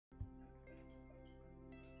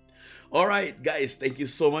All right, guys, thank you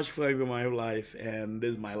so much for having my live, and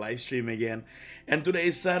this is my live stream again. And today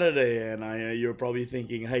is Saturday, and you're probably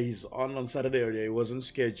thinking, "Hey, he's on Saturday, or it wasn't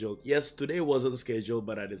scheduled." Yes, today wasn't scheduled,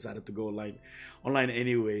 but I decided to go online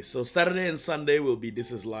anyway. So Saturday and Sunday will be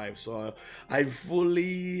This Is Live. So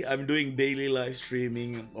I'm doing daily live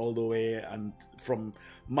streaming all the way, and from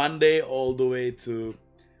Monday all the way to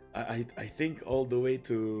I think all the way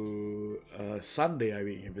to Sunday. I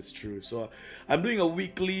mean, if it's true. So I'm doing a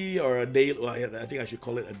weekly or a daily. Well, I think I should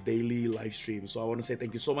call it a daily live stream. So I want to say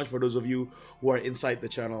thank you so much for those of you who are inside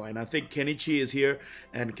the channel. And I think Kenichi is here,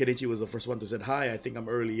 and Kenichi was the first one to say hi. I think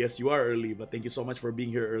I'm early. Yes, you are early, but thank you so much for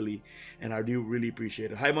being here early, and I do really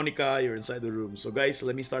appreciate it. Hi, Monica, you're inside the room. So guys,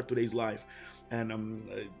 let me start today's live, and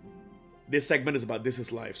this segment is about This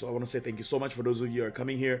Is Life. So I want to say thank you so much for those of you who are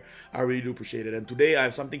coming here. I really do appreciate it. And today I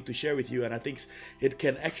have something to share with you, and I think it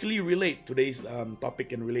can actually relate. Today's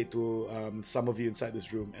topic can relate to some of you inside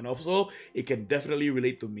this room, and also it can definitely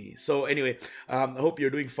relate to me. So anyway, I hope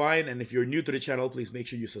you're doing fine. And if you're new to the channel, please make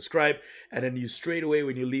sure you subscribe. And then you straight away,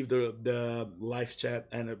 when you leave the live chat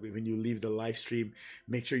and when you leave the live stream,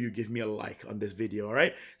 make sure you give me a like on this video. All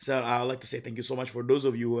right. So I'd like to say thank you so much for those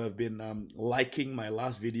of you who have been liking my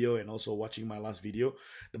last video and also watching my last video,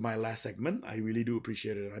 my last segment. I really do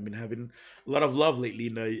appreciate it. I've been having a lot of love lately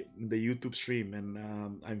in the YouTube stream,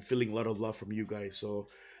 and I'm feeling a lot of love from you guys. So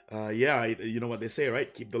yeah, you know what they say,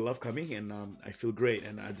 right? Keep the love coming, and I feel great.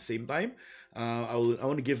 And at the same time, I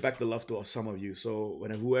want to give back the love to some of you. So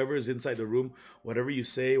whoever is inside the room, whatever you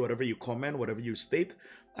say, whatever you comment, whatever you state,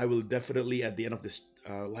 I will definitely at the end of this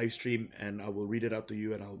live stream, and I will read it out to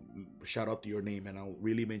you, and I'll shout out to your name, and I'll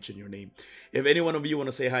really mention your name. If any one of you want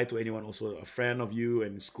to say hi to anyone, also a friend of you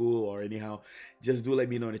in school or anyhow, just do let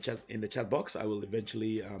me know in the chat box. I will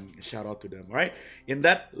eventually shout out to them. All right. In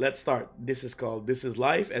that, let's start. This is called This Is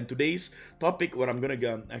Life, and today's topic, what I'm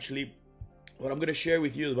gonna share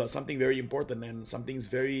with you is about something very important, and something's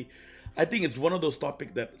very, I think it's one of those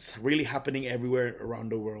topics that's really happening everywhere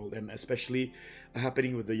around the world, and especially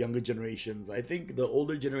happening with the younger generations. I think the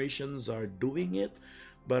older generations are doing it,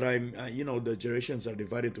 but the generations are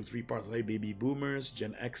divided into three parts, like baby boomers,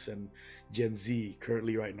 Gen X, and Gen Z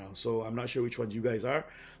currently right now. So I'm not sure which ones you guys are,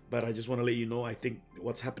 but I just want to let you know, I think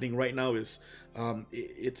what's happening right now is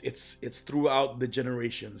it's throughout the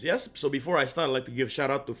generations. Yes. So before I start, I'd like to give a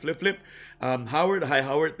shout out to Flip. Howard. Hi,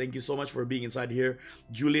 Howard. Thank you so much for being inside here.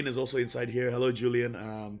 Julian is also inside here. Hello, Julian.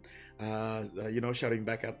 Shouting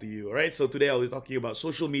back out to you. All right. So today I'll be talking about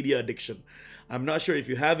social media addiction. I'm not sure if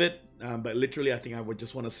you have it, but literally, I think I would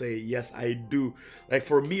just want to say, yes, I do. Like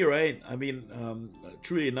for me, right? I mean,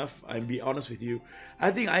 truly enough, I'll be honest with you.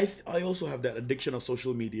 I think I also have that addiction of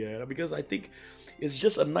social media, because I think it's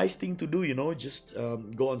just a nice thing to do, just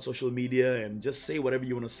go on social media and just say whatever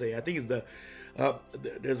you want to say. I think it's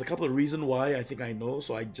there's a couple of reasons why I think I know,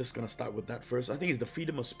 so I'm just gonna start with that first. I think it's the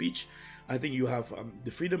freedom of speech. I think you have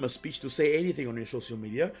the freedom of speech to say anything on your social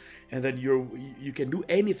media, and then you can do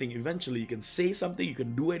anything. Eventually, you can say something, you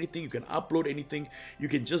can do anything, you can upload anything, you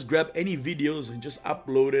can just grab any videos and just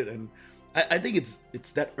upload it. And I think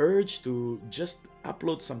it's that urge to just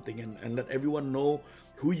upload something and let everyone know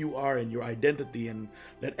who you are and your identity, and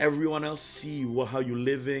let everyone else see how you're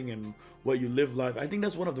living and what you live life. I think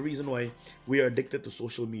that's one of the reasons why we are addicted to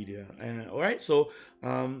social media. All right, so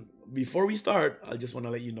before we start, I just want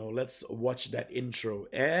to let you know, let's watch that intro,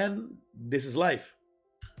 and This Is Life.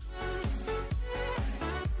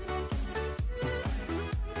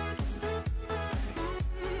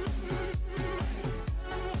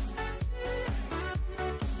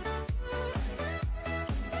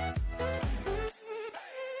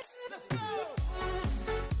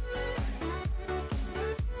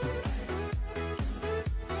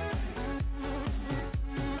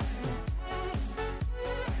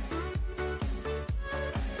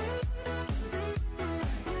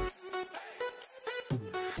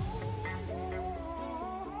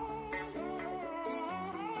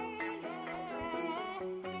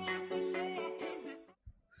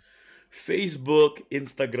 Facebook,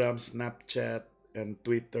 Instagram, Snapchat, and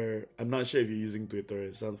Twitter. I'm not sure if you're using Twitter.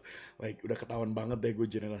 It sounds like udah ketahuan banget deh gue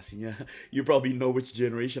generasinya. You probably know which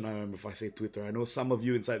generation I am if I say Twitter. I know some of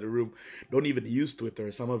you inside the room don't even use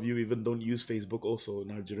Twitter. Some of you even don't use Facebook also.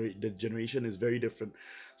 Now the generation is very different.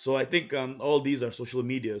 So I think all these are social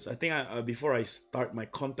medias. I think before I start my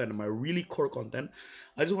content, my really core content,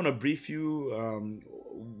 I just want to brief you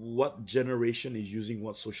what generation is using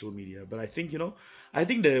what social media. But I think, I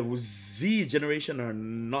think the Z generation are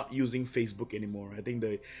not using Facebook anymore. anymore. I think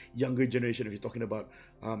the younger generation, if you're talking about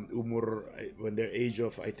umur, when they're age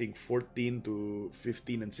of, I think, 14 to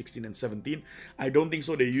 15 and 16 and 17, I don't think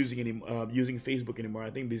so they're using Facebook anymore.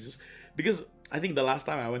 I think this is because I think the last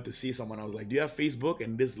time I went to see someone, I was like, do you have Facebook?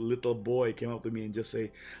 And this little boy came up to me and just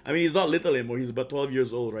say, I mean, he's not little anymore, he's about 12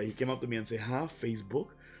 years old, right? He came up to me and say, huh, Facebook?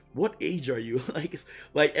 What age are you?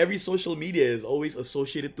 Like every social media is always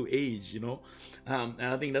associated to age, you know. And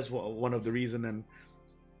I think that's one of the reason, and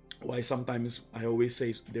why sometimes I always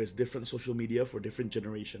say there's different social media for different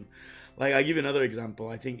generation. Like I give you another example.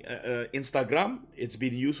 I think Instagram, it's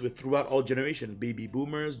been used with throughout all generations, baby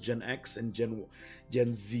boomers, Gen X, and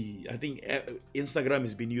Gen Z. I think Instagram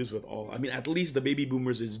has been used with all. I mean, at least the baby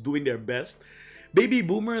boomers is doing their best. Baby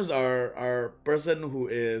boomers are person who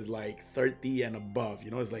is like 30 and above,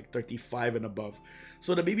 you know, it's like 35 and above.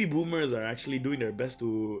 So the baby boomers are actually doing their best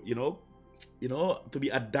to, to be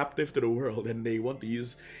adaptive to the world, and they want to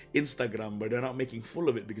use Instagram, but they're not making full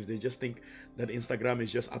of it because they just think that Instagram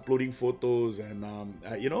is just uploading photos and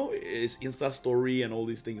it's Insta story and all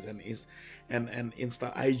these things, and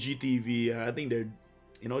Insta IGTV. I think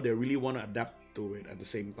they really want to adapt to it at the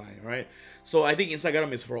same time, right? So I think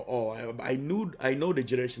Instagram is for all. I know the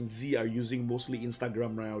Generation Z are using mostly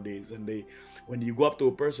Instagram nowadays, and when you go up to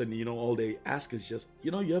a person, all they ask is just,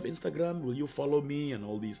 you have Instagram, will you follow me, and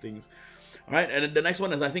all these things. All right, and the next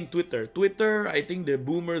one is, I think, Twitter. I think the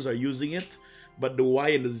boomers are using it, but the Y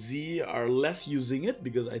and the Z are less using it,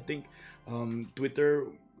 because I think Twitter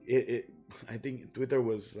I think Twitter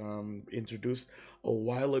was introduced a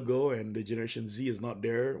while ago, and the Generation Z is not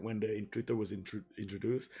there when Twitter was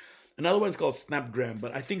introduced. Another one is called Snapgram,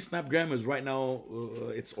 but I think Snapgram is right now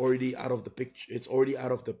it's already out of the picture. It's already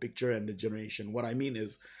out of the picture and the generation. What I mean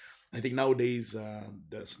is, I think nowadays the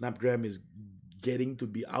Snapgram is getting to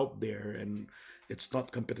be out there, and it's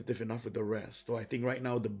not competitive enough with the rest. So I think right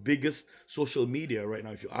now the biggest social media right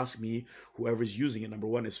now, if you ask me, whoever's using it, number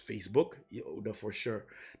one is Facebook, for sure.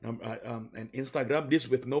 And Instagram. This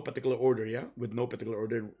with no particular order, with no particular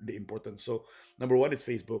order, the importance. So number one is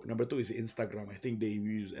Facebook. Number two is Instagram. I think they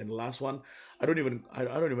use, and the last one, I don't even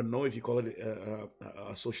know if you call it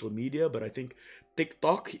a social media, but I think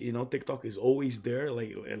TikTok. TikTok is always there.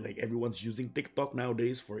 Like everyone's using TikTok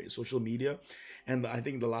nowadays for social media, and I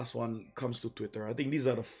think the last one comes to Twitter. I think these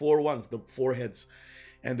are the four heads.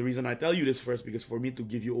 And the reason I tell you this first, because for me to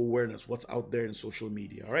give you awareness what's out there in social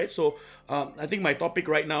media. All right, so I think my topic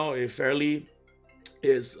right now is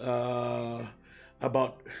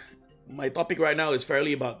about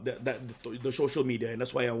the social media, and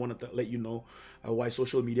that's why I wanted to let you know why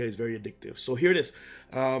social media is very addictive. So here it is,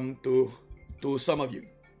 to some of you.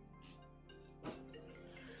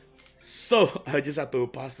 So I just had to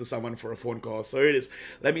pass to someone for a phone call. So here it is.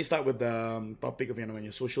 Let me start with the topic of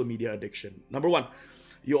social media addiction. Number one,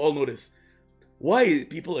 you all know this. Why are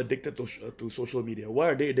people addicted to social media? Why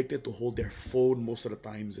are they addicted to hold their phone most of the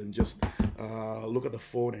times and just look at the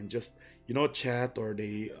phone and just chat, or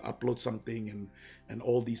they upload something and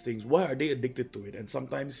all these things? Why are they addicted to it? And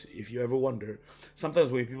sometimes, if you ever wonder, sometimes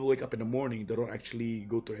when people wake up in the morning, they don't actually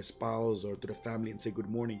go to their spouse or to the family and say good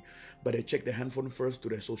morning, but they check their handphone first to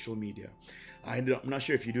their social media. I'm not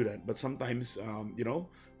sure if you do that, but sometimes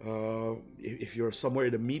if you're somewhere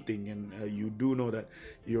at a meeting and you do know that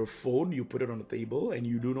your phone, you put it on the table, and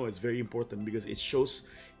you do know it's very important, because it shows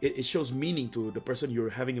meaning to the person you're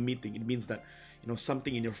having a meeting. It means that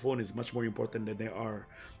something in your phone is much more important than they are.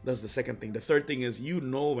 That's the second thing. The third thing is,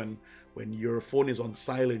 when your phone is on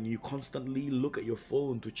silent, you constantly look at your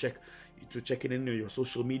phone to check it in your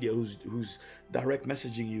social media, who's direct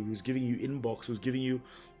messaging you, who's giving you inbox, who's giving you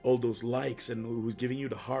all those likes, and who's giving you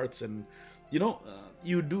the hearts. And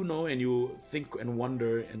you do know, and you think and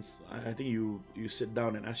wonder, and I think you sit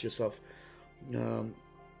down and ask yourself,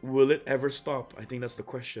 will it ever stop? I think that's the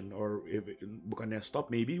question. Or if bukannya stop,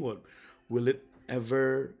 maybe, what will it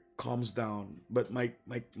ever calms down? But my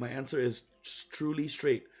answer is truly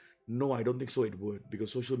straight. No, I don't think so it would,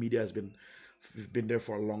 because social media has been there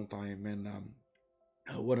for a long time. And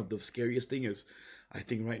one of the scariest thing is, I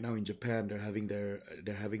think right now in Japan, they're having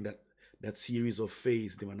that series of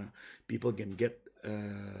phase when people can get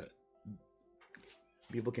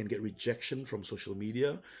rejection from social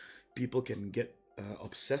media. People can get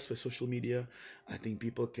obsessed with social media. I think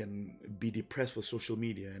people can be depressed with social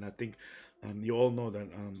media, and I think You all know that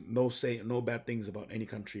no bad things about any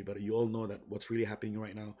country, but you all know that what's really happening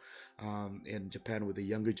right now in Japan with the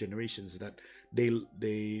younger generations, that they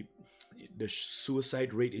they the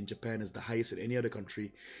suicide rate in Japan is the highest in any other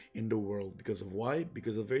country in the world. Because of why?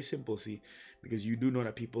 Because of very simple. See, because you do know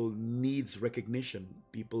that people needs recognition,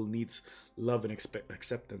 people needs love and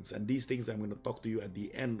acceptance, and these things I'm going to talk to you at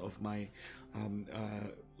the end of my um, uh,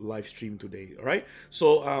 live stream today. All right.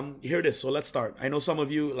 So here it is. So let's start. I know some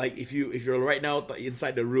of you, like, if you're right now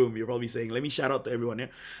inside the room, you're probably saying, "Let me shout out to everyone here."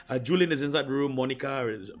 Julian is inside the room. Monica,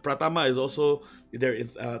 Pratama is also there.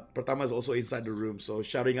 Pratama is also inside the room. So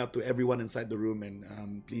shouting out to everyone inside the room,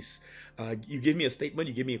 and please, you give me a statement,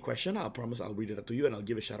 you give me a question. I promise I'll read it out to you, and I'll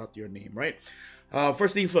give a shout out to your name. Right.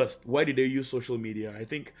 First things first. Why did they use social media? I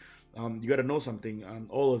think you got to know something.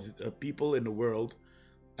 All of the people in the world,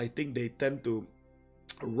 I think they tend to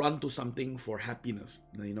run to something for happiness.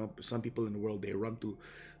 You know, some people in the world, they run to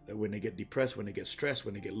when they get depressed, when they get stressed,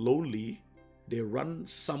 when they get lonely, they run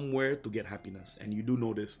somewhere to get happiness. And you do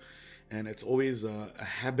know this, and it's always a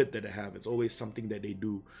habit that they have. It's always something that they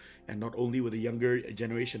do, and not only with the younger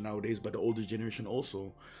generation nowadays, but the older generation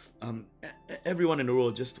also. Everyone in the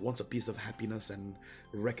world just wants a piece of happiness and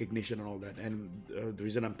recognition and all that. And the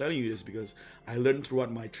reason I'm telling you this, because I learned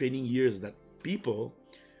throughout my training years that people,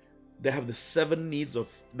 they have the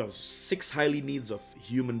six highly needs of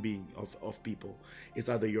human being, of people. It's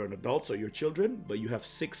either you're an adult or you're children, but you have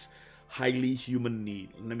six highly human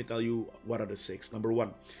need. Let me tell you what are the six. Number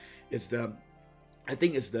one is I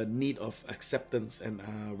think it's the need of acceptance and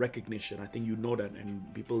recognition. I think you know that,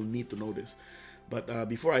 and people need to know this. But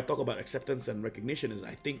before I talk about acceptance and recognition, is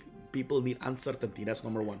I think people need uncertainty. That's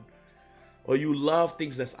number one. Or you love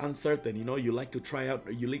things that's uncertain. You know, you like to try out,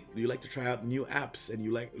 you like to try out new apps, and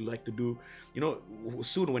you like to do, you know,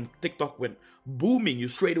 soon when TikTok went booming, you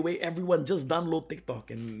straight away everyone just download TikTok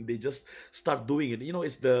and they just start doing it. You know,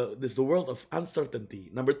 it's the world of uncertainty.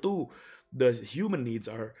 Number two, the human needs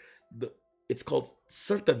are the it's called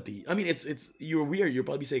certainty. I mean, it's you're weird. You're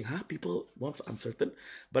probably saying, "Huh? People want uncertain,"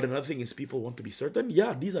 but another thing is people want to be certain.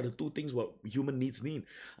 Yeah, these are the two things what human needs need.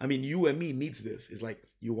 I mean, you and me needs this. It's like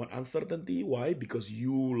you want uncertainty. Why? Because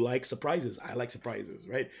you like surprises. I like surprises,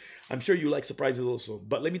 right? I'm sure you like surprises also.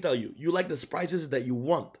 But let me tell you, you like the surprises that you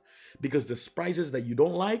want, because the surprises that you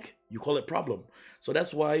don't like, you call it problem. So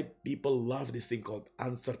that's why people love this thing called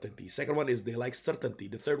uncertainty. Second one is they like certainty.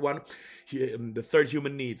 The third one, the third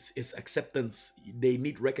human needs is acceptance. They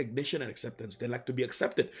need recognition and acceptance. They like to be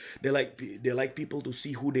accepted. They like people to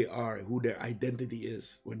see who they are, who their identity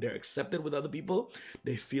is. When they're accepted with other people,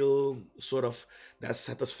 they feel sort of that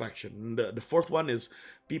satisfaction. And the fourth one is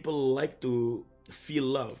people like to feel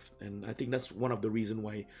love, and I think that's one of the reason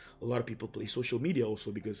why a lot of people play social media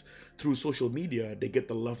also, because through social media they get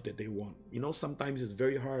the love that they want. You know, sometimes it's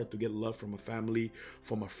very hard to get love from a family,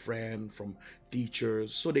 from a friend, from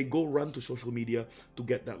teachers, so they go run to social media to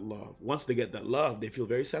get that love. Once they get that love, they feel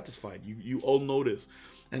very satisfied. You all know this.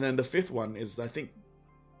 And then the fifth one is, I think,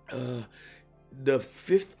 the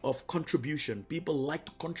fifth of contribution. People like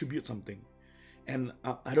to contribute something. And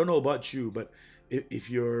I don't know about you, but if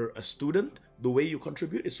you're a student, the way you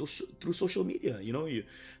contribute is through social media. You know,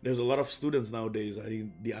 there's a lot of students nowadays. I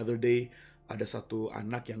think the other day ada satu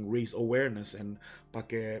anak yang raise awareness and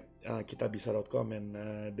pakai kitabisa.com, and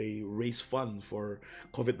they raise fund for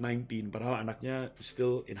COVID-19. Padahal anaknya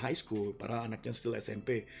still in high school, padahal anaknya still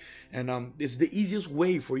SMP. And it's the easiest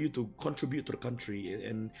way for you to contribute to the country.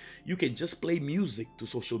 And you can just play music to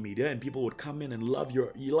social media, and people would come in and love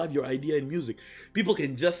your idea in music. People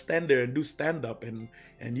can just stand there and do stand up, and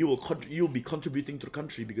you'll be contributing to the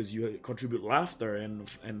country, because you contribute laughter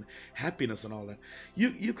and happiness and all that.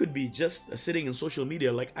 You could be just sitting in social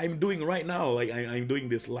media like I'm doing right now, like I'm doing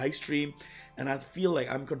this live stream, and I feel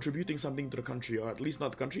like I'm contributing something to the country, or at least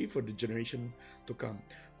not the country, for the generation to come.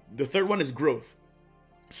 The third one is growth.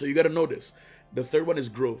 So you got to know this. The third one is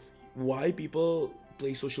growth. Why people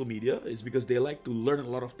play social media is because they like to learn a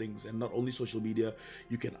lot of things. And not only social media,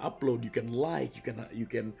 you can upload, you can like, you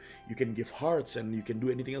can give hearts, and you can do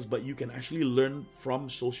anything else, but you can actually learn from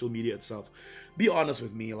social media itself. Be honest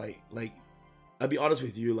with me, like I'll be honest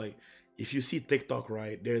with you, like, if you see TikTok,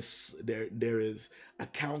 right, there is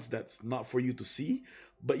accounts that's not for you to see,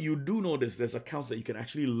 but you do notice there's accounts that you can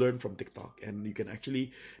actually learn from TikTok, and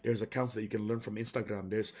there's accounts that you can learn from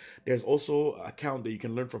Instagram. There's also an account that you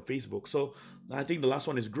can learn from Facebook. So I think the last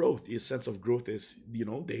one is growth. His sense of growth is, you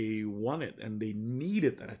know, they want it and they need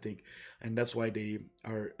it, and I think, and that's why they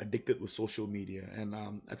are addicted with social media. And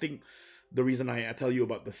I think the reason I tell you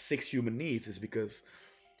about the 6 human needs is because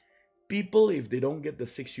people, if they don't get the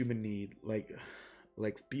 6 human need, like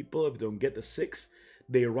people, if they don't get the 6,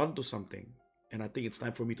 They run to something. And I think it's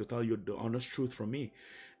time for me to tell you the honest truth from me.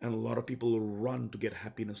 And a lot of people run to get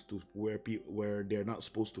happiness to where they're not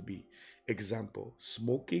supposed to be. Example,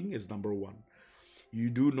 smoking is number one. You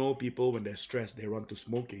do know people when they're stressed, they run to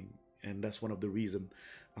smoking. And that's one of the reason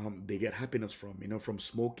they get happiness from. From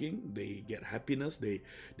smoking, they get happiness. They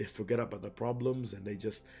forget about the problems, and they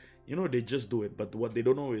just, they just do it. But what they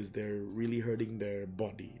don't know is they're really hurting their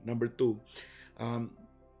body. Number two, and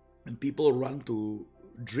people run to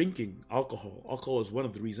drinking alcohol. Alcohol is one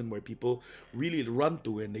of the reasons why people really run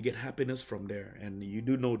to it, and they get happiness from there. And you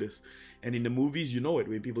do know this. And in the movies, you know it.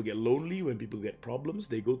 When people get lonely, when people get problems,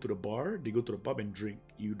 they go to the bar, they go to the pub and drink.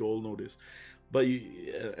 You all know this. But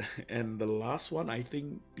and the last one, I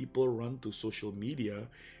think people run to social media.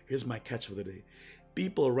 Here's my catch of the day.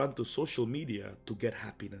 People run to social media to get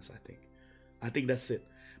happiness, I think that's it.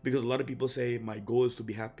 Because a lot of people say, my goal is to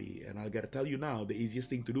be happy. And I gotta tell you now, the easiest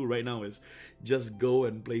thing to do right now is just go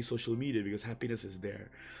and play social media, because happiness is there.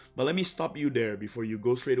 But let me stop you there before you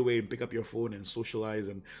go straight away and pick up your phone and socialize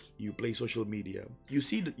and you play social media. You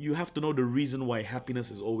see, you have to know the reason why happiness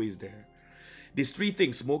is always there. These three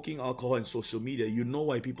things, smoking, alcohol, and social media, you know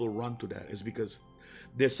why people run to that. Is because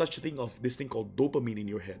there's such a thing of this thing called dopamine in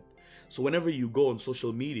your head. So whenever you go on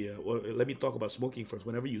social media, or let me talk about smoking first.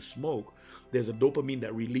 Whenever you smoke, there's a dopamine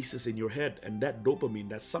that releases in your head. And that dopamine,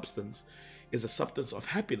 that substance, is a substance of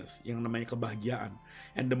happiness, yang namanya kebahagiaan.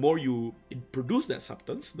 And the more you produce that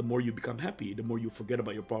substance, the more you become happy, the more you forget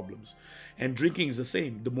about your problems. And drinking is the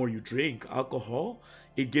same. The more you drink alcohol,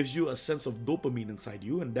 it gives you a sense of dopamine inside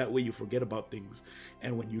you, and that way you forget about things.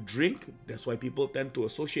 And when you drink, that's why people tend to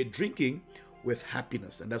associate drinking with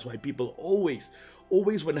happiness. And that's why people always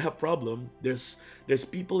when they have problem, there's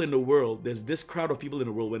people in the world, there's this crowd of people in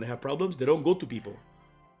the world, when they have problems, they don't go to people.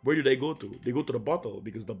 Where do they go to? They go to the bottle,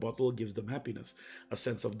 because the bottle gives them happiness, a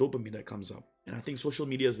sense of dopamine that comes up. And I think social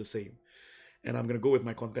media is the same. And I'm going to go with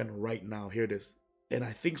my content right now. Here it is. And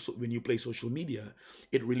I think when you play social media,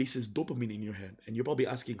 it releases dopamine in your head. And you're probably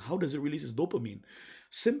asking, how does it release dopamine?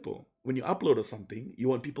 Simple. When you upload something, you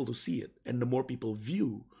want people to see it. And the more people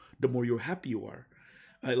view, the more you're happy you are.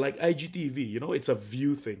 Like IGTV, it's a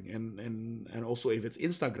view thing. And also if it's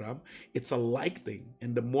Instagram, it's a like thing.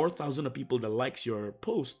 And the more thousand of people that likes your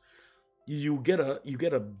post, you get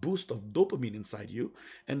a boost of dopamine inside you.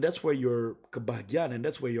 And that's where your kebahagiaan, and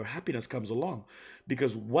that's where your happiness comes along.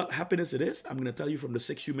 Because what happiness it is, I'm going to tell you from the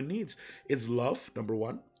 6 human needs. It's love, number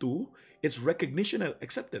 1. 2, it's recognition and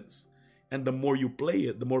acceptance. And the more you play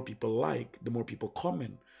it, the more people like, the more people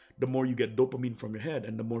comment, the more you get dopamine from your head.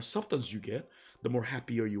 And the more substance you get, the more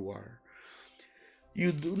happier you are.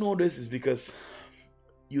 You do know this is because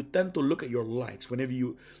you tend to look at your likes whenever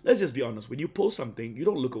let's just be honest, when you post something, you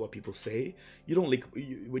don't look at what people say. You don't like,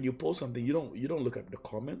 when you post something, you don't look at the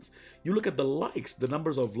comments. You look at the likes, the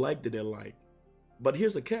numbers of like that they like. But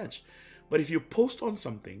here's the catch. But if you post on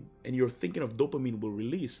something and you're thinking of dopamine will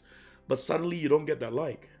release, but suddenly you don't get that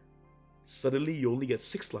like, suddenly you only get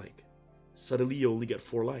 6 likes, suddenly you only get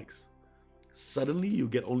 4 likes, suddenly you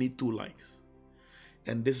get only 2 likes.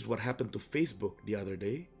 And this is what happened to Facebook the other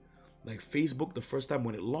day. Like Facebook, the first time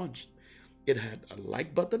when it launched, it had a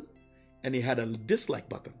like button and it had a dislike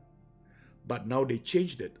button. But now they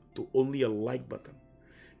changed it to only a like button,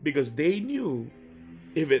 because they knew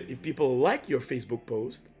if people like your Facebook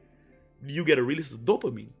post, you get a release of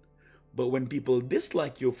dopamine. But when people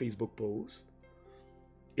dislike your Facebook post,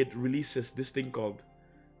 it releases this thing called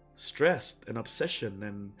stress and obsession,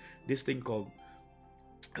 and this thing called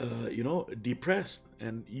depressed.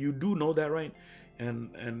 And you do know that, right?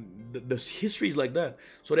 And the history is like that.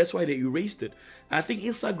 So that's why they erased it. I think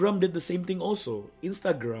Instagram did the same thing also.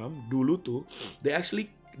 Instagram dulu tuh, they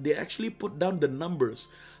actually put down the numbers,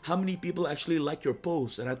 how many people actually like your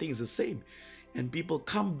post. And I think it's the same. And people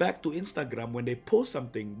come back to Instagram when they post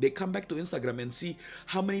something. They come back to Instagram and see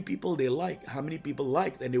how many people they like, how many people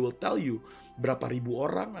liked, and they will tell you berapa ribu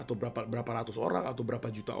orang, atau berapa ratus orang, atau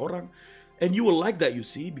berapa juta orang. And you will like that, you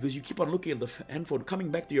see, because you keep on looking at the handphone, coming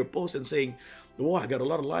back to your post and saying, "Oh, I got a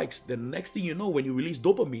lot of likes." Then next thing you know, when you release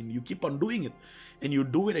dopamine, you keep on doing it, and you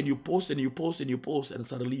do it, and you post, and you post, and you post, and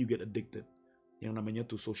suddenly you get addicted. Yang namanya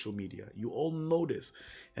to social media. You all know this.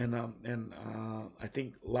 And I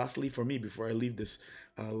think lastly for me, before I leave this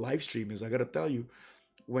live stream, is I gotta tell you,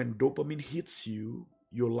 when dopamine hits you,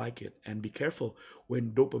 you'll like it. And be careful,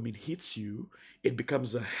 when dopamine hits you, it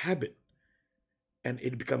becomes a habit. And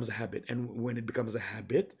it becomes a habit. And when it becomes a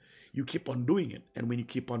habit, you keep on doing it. And when you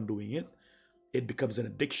keep on doing it, it becomes an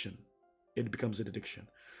addiction. It becomes an addiction.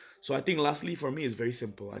 So I think lastly for me is very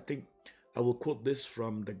simple. I think I will quote this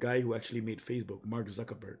from the guy who actually made Facebook, Mark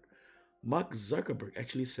Zuckerberg. Mark Zuckerberg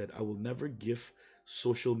actually said, "I will never give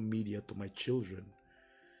social media to my children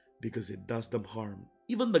because it does them harm.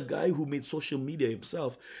 Even the guy who made social media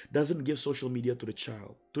himself doesn't give social media to the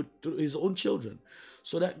child, to his own children.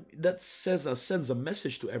 So that sends a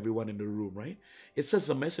message to everyone in the room, right? It sends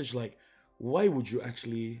a message like, why would you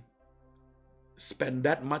actually spend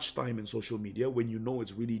that much time in social media when you know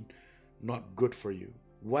it's really not good for you?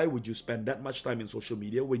 Why would you spend that much time in social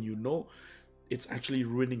media when you know it's actually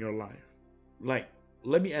ruining your life? Like,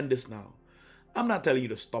 let me end this now. I'm not telling you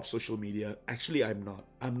to stop social media. Actually, I'm not.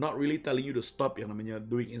 I'm not really telling you to stop yang namanya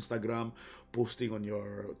doing Instagram, posting on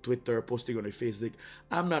your Twitter, posting on your Facebook.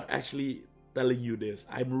 I'm not actually telling you this.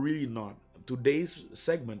 I'm really not. Today's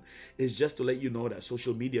segment is just to let you know that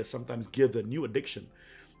social media sometimes gives a new addiction,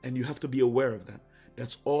 and you have to be aware of that.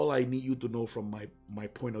 That's all I need you to know from my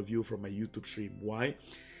point of view, from my YouTube stream. Why?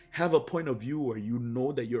 Have a point of view where you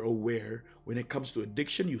know that you're aware. When it comes to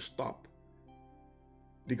addiction, you stop.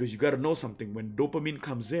 Because you got to know something. When dopamine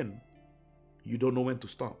comes in, you don't know when to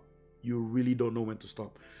stop. You really don't know when to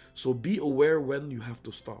stop. So be aware when you have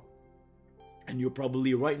to stop. And you're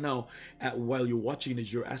probably right now, while you're watching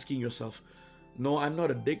this, you're asking yourself, no, I'm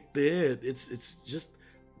not addicted. It's just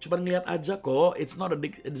cuma ngeliat aja kok. It's not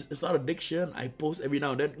addiction. I post every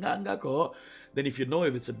now and then. Enggak kok. Then if you know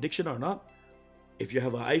if it's addiction or not, if you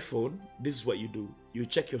have an iPhone, this is what you do. You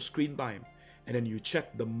check your screen time. And then you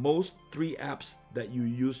check the most 3 apps that you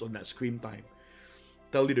use on that screen time.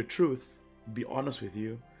 Tell you the truth, be honest with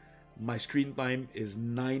you, my screen time is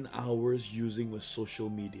 9 hours using with social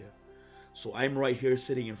media. So I'm right here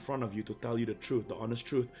sitting in front of you to tell you the truth, the honest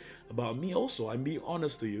truth about me also. I'm being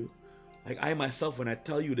honest to you. Like I myself, when I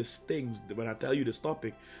tell you these things, when I tell you this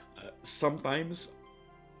topic, sometimes,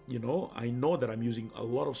 I know that I'm using a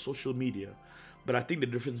lot of social media. But I think the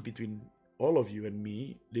difference between all of you and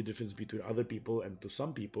me, the difference between other people and to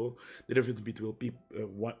some people, the difference between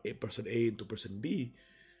person A and to person B,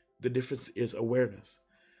 the difference is awareness.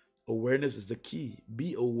 Awareness is the key.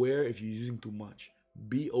 Be aware if you're using too much.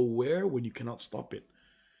 Be aware when you cannot stop it,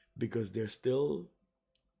 because there's still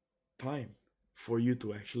time for you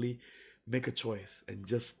to actually make a choice and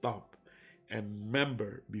just stop. And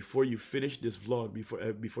remember, before you finish this vlog,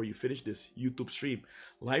 before you finish this YouTube stream,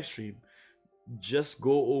 live stream, just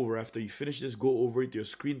go over, after you finish this, go over to your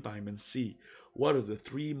screen time and see what is the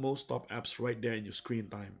 3 most top apps right there in your screen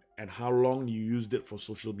time and how long you used it for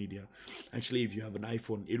social media. Actually, if you have an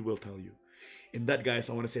iPhone, it will tell you. In that, guys,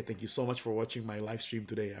 I want to say thank you so much for watching my live stream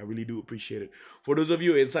today. I really do appreciate it. For those of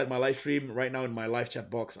you inside my live stream right now in my live chat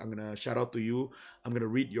box, I'm going to shout out to you. I'm going to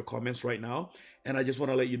read your comments right now. And I just want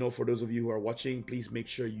to let you know, for those of you who are watching, please make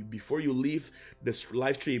sure you, before you leave this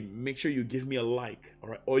live stream, make sure you give me a like, all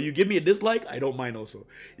right? Or you give me a dislike, I don't mind also.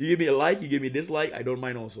 You give me a like, you give me a dislike, I don't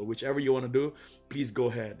mind also. Whichever you want to do, please go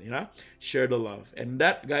ahead, share the love. And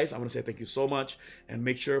that, guys, I want to say thank you so much. And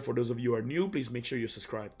make sure, for those of you who are new, please make sure you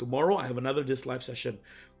subscribe. Tomorrow, I have another live session.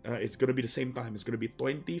 It's going to be the same time. It's going to be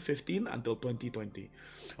 2015 until 2020.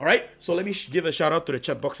 All right, so let me give a shout out to the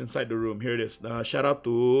chat box inside the room. Here it is. Shout out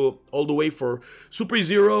to all the way for Super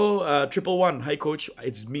Zero 111. Hi, coach.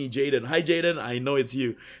 It's me, Jaden. Hi, Jaden. I know it's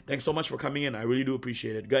you. Thanks so much for coming in. I really do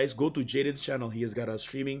appreciate it. Guys, go to Jaden's channel. He has got a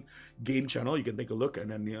streaming game channel. You can take a look, and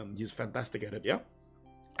then he's fantastic at it. Yeah.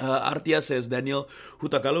 Artia says, Daniel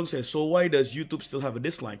Hutagalung says, so why does YouTube still have a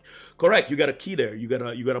dislike? Correct, you got a key there, you got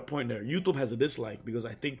a point there. YouTube has a dislike because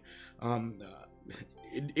I think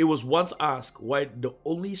it was once asked why the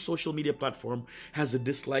only social media platform has a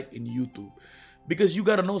dislike in YouTube. Because you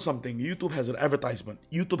gotta know something, YouTube has an advertisement,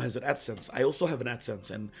 YouTube has an AdSense. I also have an AdSense,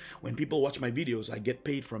 and when people watch my videos, I get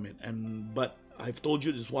paid from it. But I've told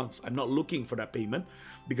you this once, I'm not looking for that payment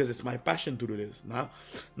because it's my passion to do this.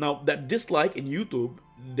 Now that dislike in YouTube,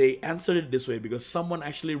 they answered it this way because someone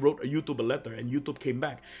actually wrote YouTube a letter, and YouTube came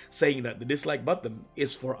back saying that the dislike button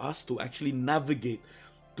is for us to actually navigate,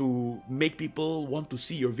 to make people want to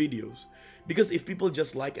see your videos. Because if people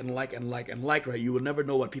just like and like and like and like, right, you will never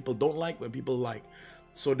know what people don't like, what people like.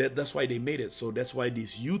 So that's why they made it. So that's why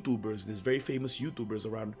these YouTubers, these very famous YouTubers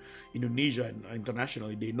around Indonesia and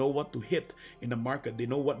internationally, they know what to hit in the market. They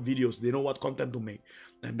know what videos, they know what content to make.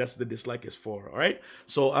 And that's the dislike is for, all right?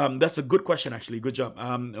 So that's a good question, actually. Good job.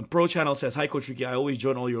 Pro Channel says, hi, Coach Ricky. I always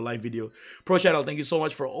join all your live video. Pro Channel, thank you so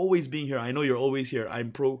much for always being here. I know you're always here.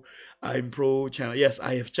 I'm Pro Channel. Yes,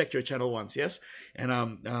 I have checked your channel once, yes?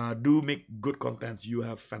 And do make good contents. You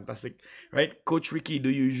have fantastic, right? Coach Ricky, do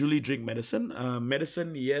you usually drink medicine?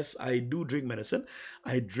 Medicine, yes, I do drink medicine.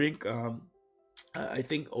 I drink... I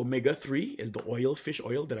think omega-3 is the oil, fish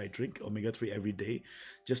oil that I drink, omega-3 every day,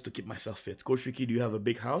 just to keep myself fit. Coach Ricky, do you have a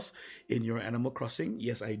big house in your Animal Crossing?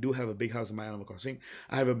 Yes, I do have a big house in my Animal Crossing.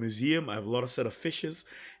 I have a museum. I have a lot of set of fishes.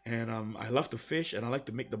 and I love to fish, and I like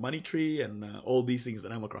to make the money tree, and all these things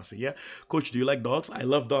that I'm across. Yeah, Coach, do you like dogs? I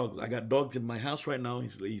love dogs. I got dogs in my house right now.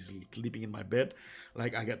 He's sleeping in my bed.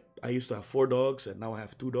 Like I used to have 4 dogs, and now I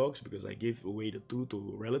have 2 dogs because I gave away the 2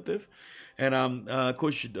 to a relative. And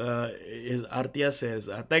Coach Artia says,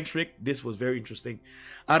 thanks Rick, this was very interesting.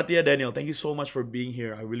 Artia Daniel, thank you so much for being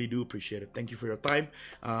here. I really do appreciate it. Thank you for your time.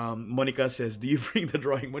 Monica says, do you bring the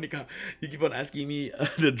drawing? Monica, you keep on asking me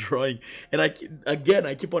the drawing, and I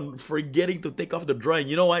keep on forgetting to take off the drawing.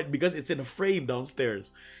 You know why? Because it's in a frame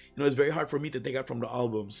downstairs. You know, it's very hard for me to take out from the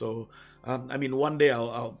album. So, I mean, one day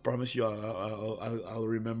I'll promise you I'll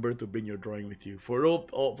remember to bring your drawing with you. For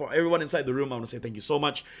everyone inside the room, I want to say thank you so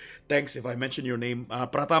much. Thanks if I mention your name.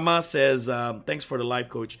 Pratama says, thanks for the live,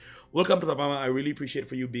 Coach. Welcome, Pratama. I really appreciate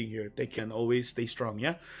for you being here. Take care and always stay strong.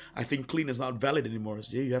 Yeah, I think clean is not valid anymore.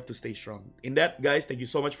 So you have to stay strong. In that, guys, thank you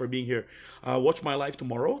so much for being here. Watch my live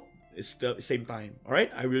tomorrow. It's the same time. All right,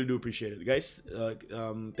 I really do appreciate it, guys.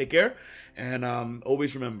 Take care, and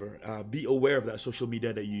always remember, be aware of that social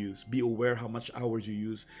media that you use. Be aware how much hours you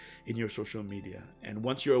use in your social media, and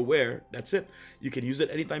once you're aware, that's it. You can use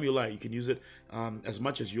it anytime you like. You can use it as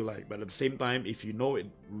much as you like, but at the same time, if you know it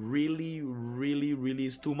really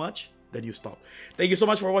is too much, then you stop. Thank you so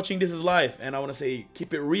much for watching. This is live, and I want to say,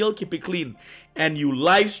 keep it real, keep it clean, and you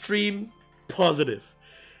live stream positive.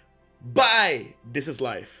 Bye. This is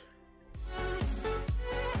life.